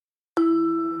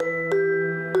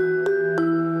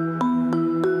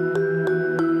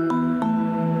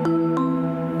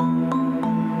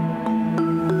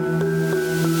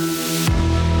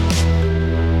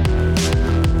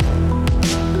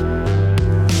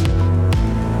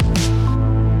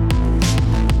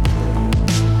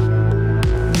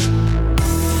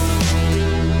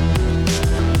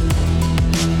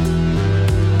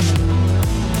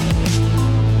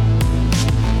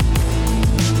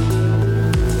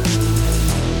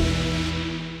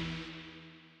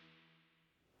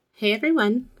Hey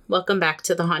everyone, welcome back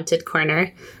to the Haunted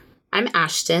Corner. I'm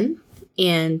Ashton,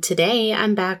 and today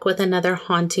I'm back with another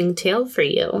haunting tale for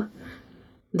you.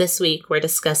 This week we're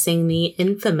discussing the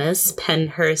infamous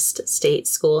Pennhurst State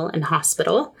School and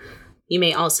Hospital. You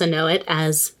may also know it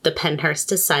as the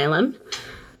Pennhurst Asylum.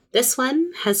 This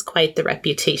one has quite the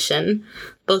reputation,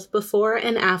 both before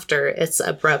and after its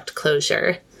abrupt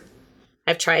closure.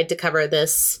 I've tried to cover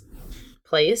this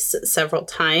place several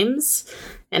times,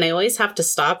 and I always have to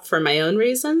stop for my own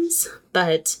reasons,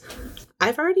 but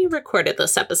I've already recorded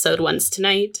this episode once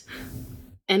tonight,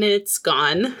 and it's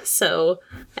gone, so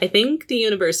I think the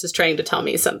universe is trying to tell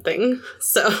me something.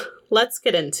 So let's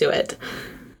get into it.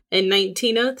 In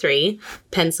 1903,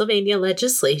 Pennsylvania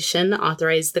legislation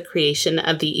authorized the creation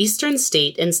of the Eastern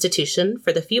State Institution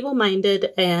for the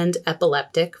Feeble-Minded and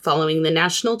Epileptic following the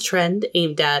national trend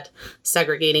aimed at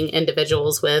segregating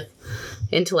individuals with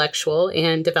intellectual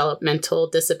and developmental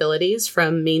disabilities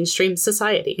from mainstream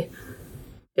society.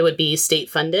 It would be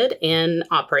state-funded and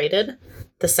operated,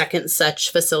 the second such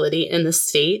facility in the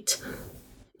state.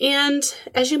 And,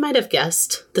 as you might have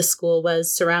guessed, the school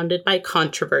was surrounded by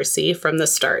controversy from the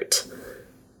start.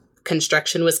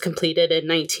 Construction was completed in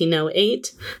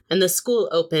 1908, and the school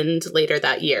opened later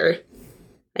that year.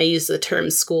 I use the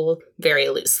term school very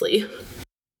loosely.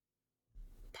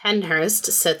 Pennhurst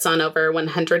sits on over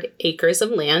 100 acres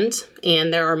of land,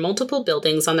 and there are multiple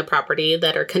buildings on the property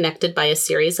that are connected by a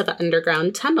series of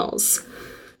underground tunnels.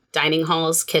 Dining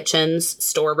halls, kitchens,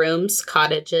 storerooms,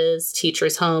 cottages,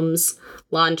 teachers' homes,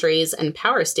 laundries, and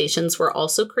power stations were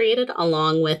also created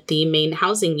along with the main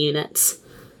housing units.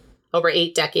 Over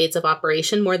 8 decades of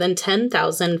operation, more than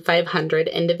 10,500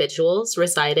 individuals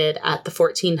resided at the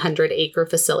 1,400-acre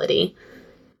facility.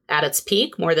 At its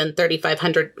peak, more than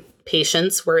 3,500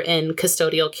 patients were in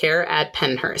custodial care at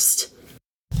Pennhurst.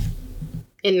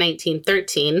 In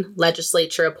 1913,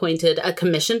 legislature appointed a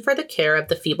commission for the care of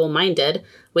the feeble-minded,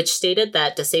 which stated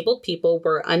that disabled people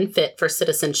were unfit for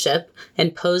citizenship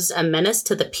and posed a menace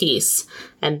to the peace,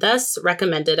 and thus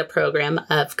recommended a program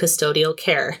of custodial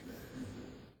care.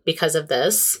 Because of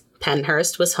this,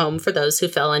 Pennhurst was home for those who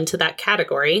fell into that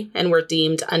category and were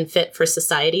deemed unfit for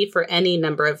society for any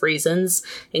number of reasons,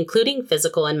 including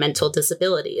physical and mental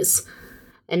disabilities.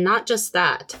 And not just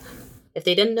that. If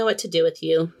they didn't know what to do with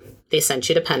you, they sent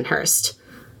you to Pennhurst.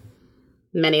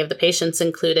 Many of the patients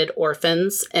included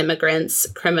orphans, immigrants,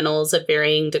 criminals of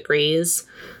varying degrees.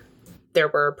 There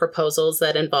were proposals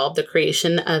that involved the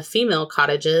creation of female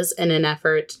cottages in an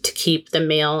effort to keep the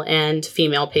male and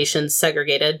female patients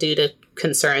segregated due to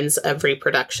concerns of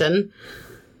reproduction.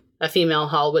 A female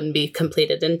hall wouldn't be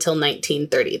completed until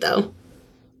 1930, though.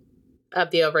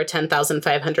 Of the over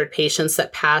 10,500 patients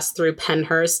that passed through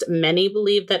Pennhurst, many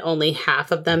believe that only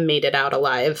half of them made it out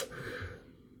alive.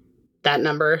 That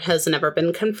number has never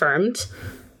been confirmed,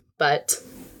 but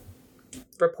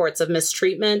reports of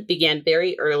mistreatment began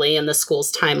very early in the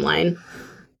school's timeline.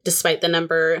 Despite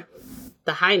the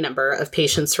high number of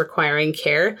patients requiring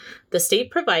care, the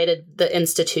state provided the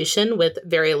institution with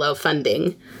very low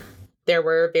funding. There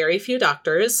were very few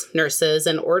doctors, nurses,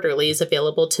 and orderlies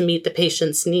available to meet the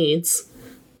patients' needs.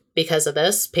 Because of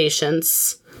this,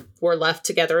 patients were left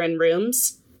together in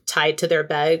rooms, tied to their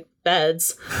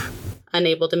beds,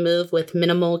 unable to move with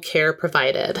minimal care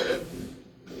provided.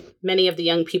 Many of the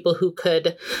young people who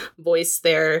could voice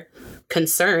their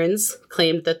concerns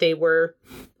claimed that they were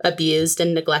abused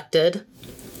and neglected.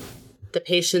 The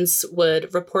patients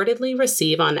would reportedly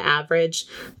receive, on average,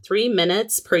 3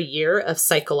 minutes per year of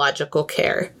psychological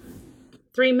care.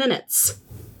 3 minutes.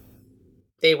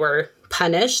 They were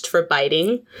punished for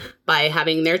biting by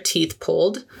having their teeth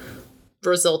pulled,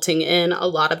 resulting in a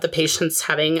lot of the patients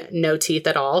having no teeth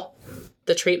at all.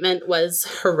 The treatment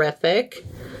was horrific.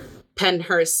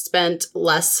 Pennhurst spent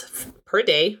less per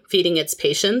day feeding its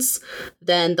patients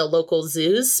than the local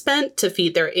zoos spent to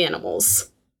feed their animals.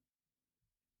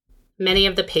 Many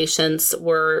of the patients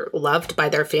were loved by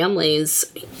their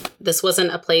families. This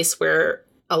wasn't a place where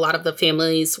a lot of the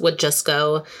families would just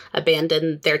go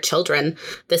abandon their children.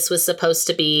 This was supposed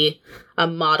to be a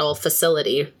model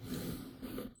facility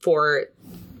for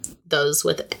those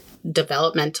with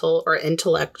developmental or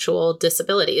intellectual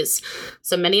disabilities.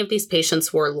 So many of these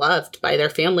patients were loved by their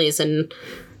families, and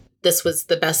this was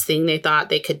the best thing they thought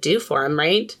they could do for them,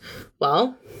 right?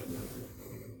 Well,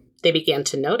 they began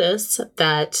to notice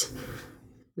that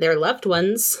their loved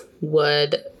ones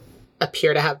would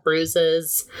appear to have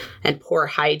bruises and poor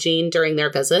hygiene during their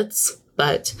visits,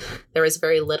 but there was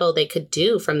very little they could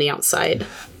do from the outside.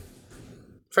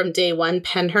 From day one,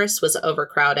 Pennhurst was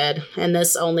overcrowded, and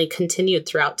this only continued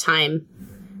throughout time.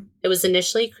 It was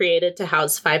initially created to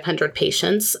house 500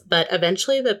 patients, but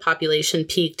eventually the population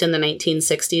peaked in the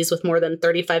 1960s with more than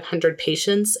 3,500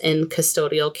 patients in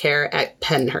custodial care at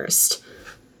Pennhurst.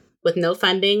 With no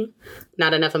funding,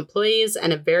 not enough employees,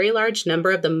 and a very large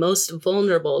number of the most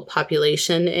vulnerable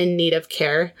population in need of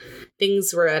care,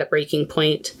 things were at a breaking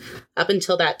point. Up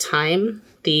until that time,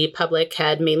 the public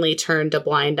had mainly turned a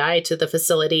blind eye to the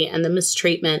facility and the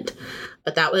mistreatment,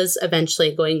 but that was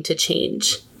eventually going to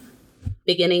change.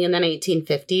 Beginning in the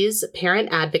 1950s, parent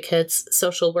advocates,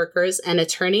 social workers, and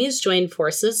attorneys joined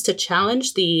forces to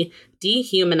challenge the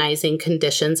dehumanizing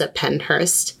conditions at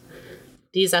Pennhurst.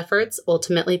 These efforts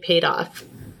ultimately paid off.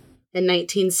 In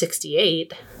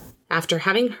 1968, after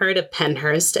having heard of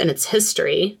Pennhurst and its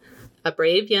history, a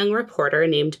brave young reporter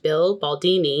named Bill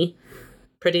Baldini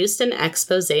produced an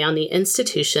expose on the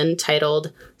institution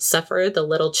titled "Suffer the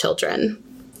Little Children."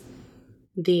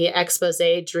 The expose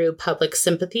drew public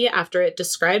sympathy after it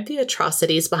described the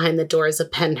atrocities behind the doors of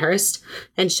Pennhurst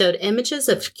and showed images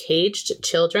of caged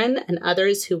children and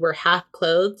others who were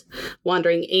half-clothed,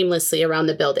 wandering aimlessly around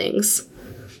the buildings.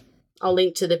 I'll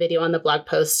link to the video on the blog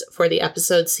post for the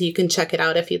episode so you can check it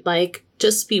out if you'd like.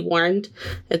 Just be warned,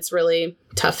 it's really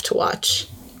tough to watch.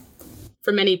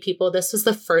 For many people, this was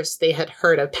the first they had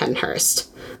heard of Pennhurst,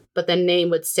 but the name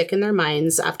would stick in their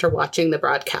minds after watching the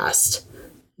broadcast.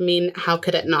 I mean, how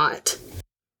could it not?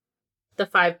 The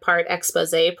 5-part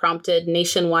expose prompted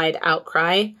nationwide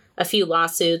outcry, a few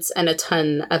lawsuits, and a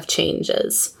ton of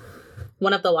changes.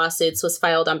 One of the lawsuits was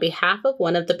filed on behalf of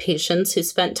one of the patients who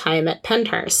spent time at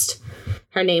Pennhurst.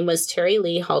 Her name was Terry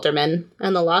Lee Halderman,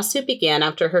 and the lawsuit began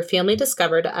after her family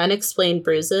discovered unexplained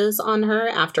bruises on her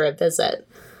after a visit.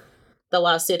 The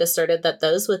lawsuit asserted that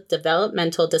those with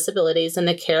developmental disabilities in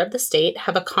the care of the state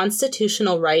have a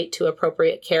constitutional right to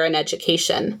appropriate care and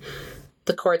education.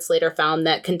 The courts later found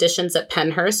that conditions at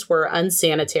Pennhurst were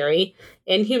unsanitary,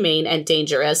 inhumane, and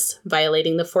dangerous,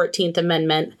 violating the 14th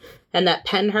Amendment, and that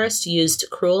Pennhurst used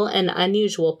cruel and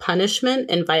unusual punishment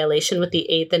in violation with the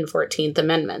 8th and 14th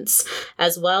Amendments,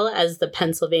 as well as the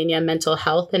Pennsylvania Mental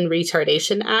Health and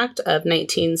Retardation Act of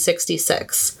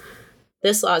 1966.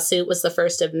 This lawsuit was the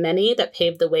first of many that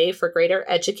paved the way for greater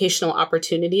educational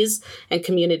opportunities and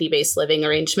community-based living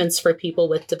arrangements for people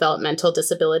with developmental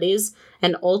disabilities,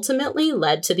 and ultimately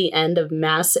led to the end of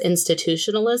mass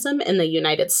institutionalism in the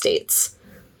United States.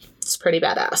 It's pretty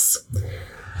badass.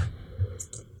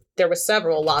 There were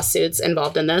several lawsuits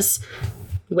involved in this,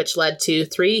 which led to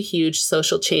 3 huge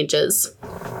social changes.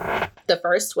 The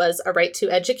first was a right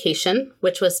to education,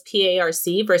 which was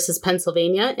PARC versus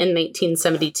Pennsylvania in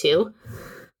 1972.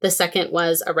 The second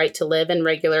was a right to live in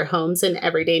regular homes in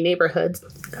everyday neighborhoods,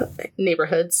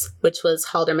 which was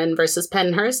Halderman versus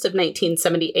Pennhurst of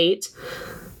 1978.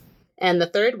 And the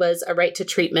third was a right to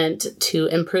treatment to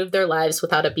improve their lives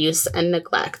without abuse and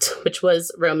neglect, which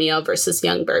was Romeo versus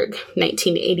Youngberg,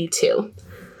 1982.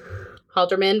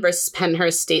 Halderman versus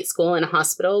Pennhurst State School and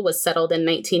Hospital was settled in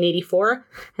 1984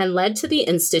 and led to the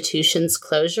institution's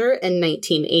closure in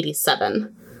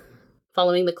 1987.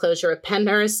 Following the closure of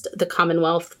Pennhurst, the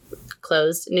Commonwealth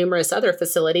closed numerous other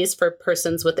facilities for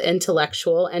persons with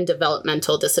intellectual and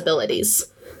developmental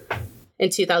disabilities. In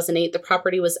 2008, the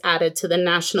property was added to the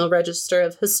National Register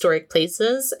of Historic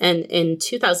Places, and in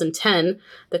 2010,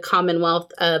 the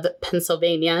Commonwealth of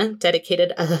Pennsylvania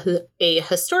dedicated a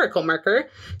historical marker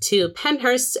to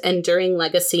Pennhurst's enduring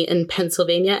legacy in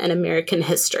Pennsylvania and American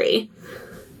history.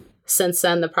 Since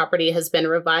then, the property has been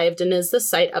revived and is the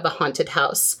site of a haunted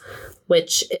house,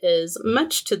 which is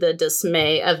much to the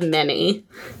dismay of many.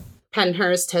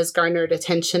 Pennhurst has garnered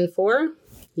attention for,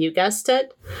 you guessed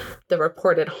it, the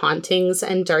reported hauntings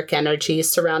and dark energy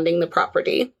surrounding the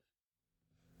property.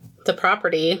 The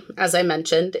property, as I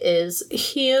mentioned, is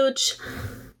huge.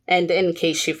 And in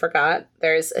case you forgot,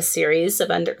 there's a series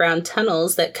of underground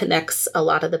tunnels that connects a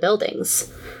lot of the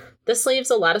buildings. This leaves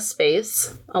a lot of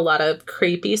space, a lot of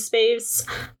creepy space,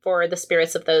 for the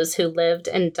spirits of those who lived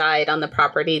and died on the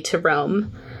property to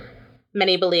roam.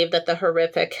 Many believe that the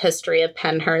horrific history of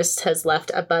Pennhurst has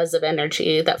left a buzz of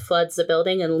energy that floods the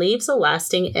building and leaves a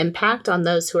lasting impact on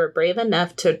those who are brave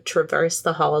enough to traverse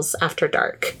the halls after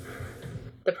dark.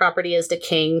 The property is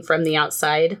decaying from the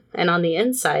outside, and on the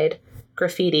inside,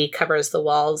 graffiti covers the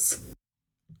walls.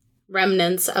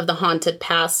 Remnants of the haunted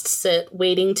past sit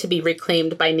waiting to be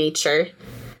reclaimed by nature.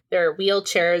 There are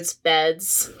wheelchairs,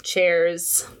 beds,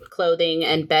 chairs, clothing,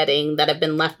 and bedding that have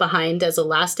been left behind as a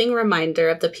lasting reminder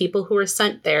of the people who were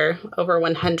sent there over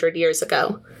 100 years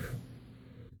ago.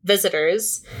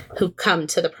 Visitors who come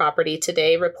to the property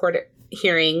today report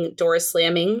hearing doors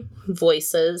slamming,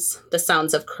 voices, the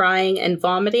sounds of crying and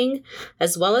vomiting,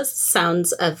 as well as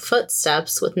sounds of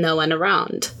footsteps with no one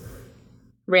around.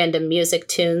 Random music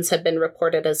tunes have been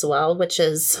reported as well, which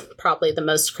is probably the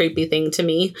most creepy thing to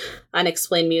me.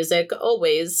 Unexplained music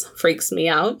always freaks me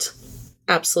out.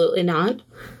 Absolutely not.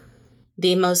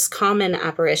 The most common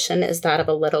apparition is that of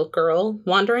a little girl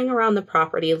wandering around the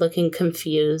property looking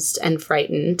confused and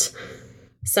frightened.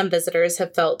 Some visitors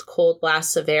have felt cold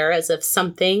blasts of air as if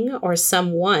something or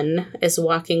someone is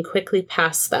walking quickly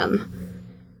past them.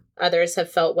 Others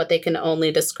have felt what they can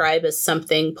only describe as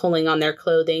something pulling on their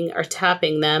clothing or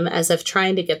tapping them as if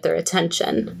trying to get their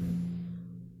attention.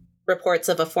 Reports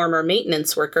of a former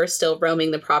maintenance worker still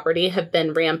roaming the property have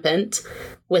been rampant,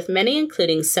 with many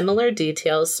including similar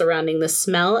details surrounding the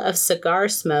smell of cigar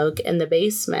smoke in the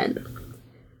basement.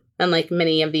 Unlike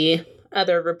many of the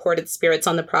other reported spirits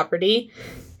on the property,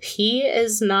 he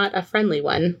is not a friendly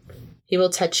one. He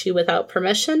will touch you without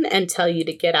permission and tell you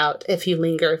to get out if you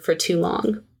linger for too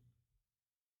long.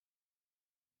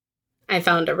 I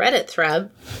found a Reddit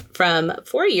thread from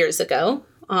 4 years ago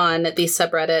on the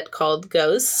subreddit called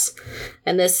Ghosts,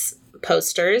 and this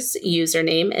poster's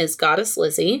username is Goddess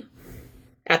Lizzie.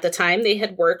 At the time, they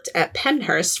had worked at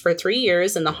Pennhurst for 3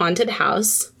 years in the haunted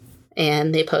house,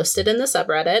 and they posted in the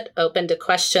subreddit open to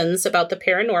questions about the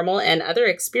paranormal and other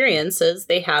experiences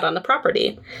they had on the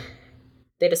property.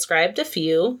 They described a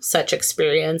few such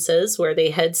experiences where they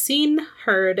had seen,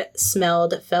 heard,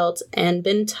 smelled, felt, and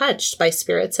been touched by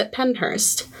spirits at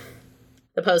Pennhurst.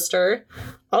 The poster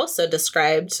also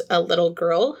described a little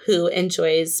girl who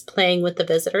enjoys playing with the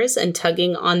visitors and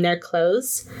tugging on their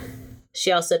clothes.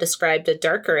 She also described a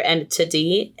darker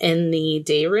entity in the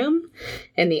day room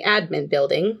in the admin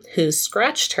building who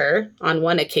scratched her on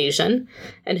one occasion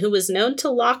and who was known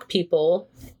to lock people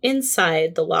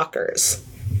inside the lockers.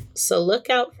 So look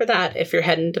out for that if you're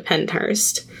heading to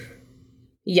Pennhurst.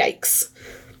 Yikes.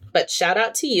 But shout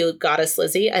out to you, Goddess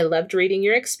Lizzie. I loved reading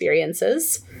your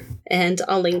experiences, and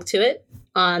I'll link to it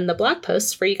on the blog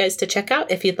post for you guys to check out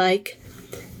if you'd like.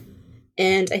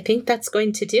 And I think that's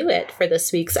going to do it for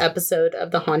this week's episode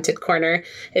of The Haunted Corner.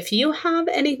 If you have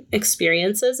any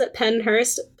experiences at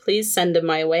Pennhurst, please send them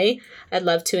my way. I'd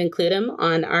love to include them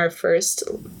on our first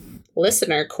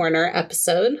Listener Corner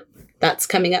episode. That's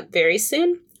coming up very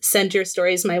soon. Send your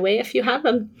stories my way if you have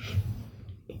them.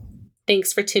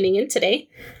 Thanks for tuning in today.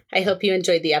 I hope you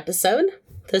enjoyed the episode.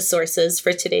 The sources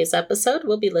for today's episode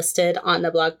will be listed on the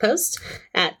blog post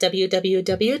at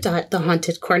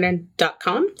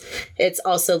www.thehauntedcorner.com. It's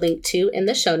also linked to in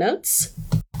the show notes.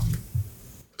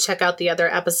 Check out the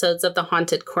other episodes of The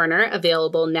Haunted Corner,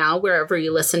 available now wherever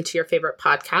you listen to your favorite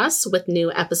podcasts, with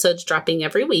new episodes dropping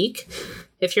every week.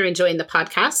 If you're enjoying the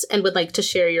podcast and would like to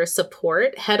share your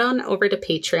support, head on over to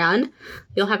Patreon.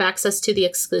 You'll have access to the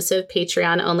exclusive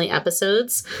Patreon-only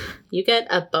episodes. You get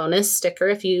a bonus sticker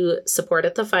if you support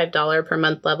at the $5 per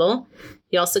month level.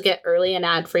 You also get early and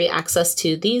ad-free access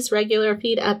to these regular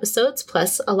feed episodes,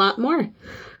 plus a lot more.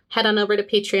 Head on over to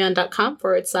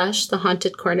patreon.com/The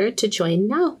Haunted Corner to join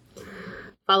now.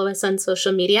 Follow us on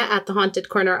social media at The Haunted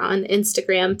Corner on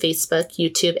Instagram, Facebook,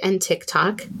 YouTube, and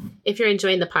TikTok. If you're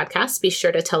enjoying the podcast, be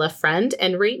sure to tell a friend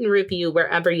and rate and review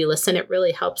wherever you listen. It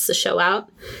really helps the show out.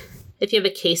 If you have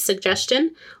a case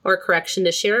suggestion or correction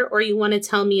to share, or you want to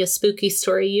tell me a spooky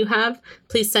story you have,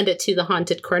 please send it to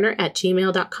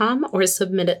thehauntedcorner@gmail.com or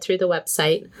submit it through the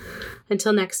website.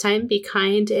 Until next time, be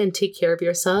kind and take care of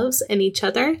yourselves and each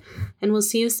other, and we'll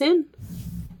see you soon.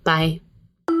 Bye.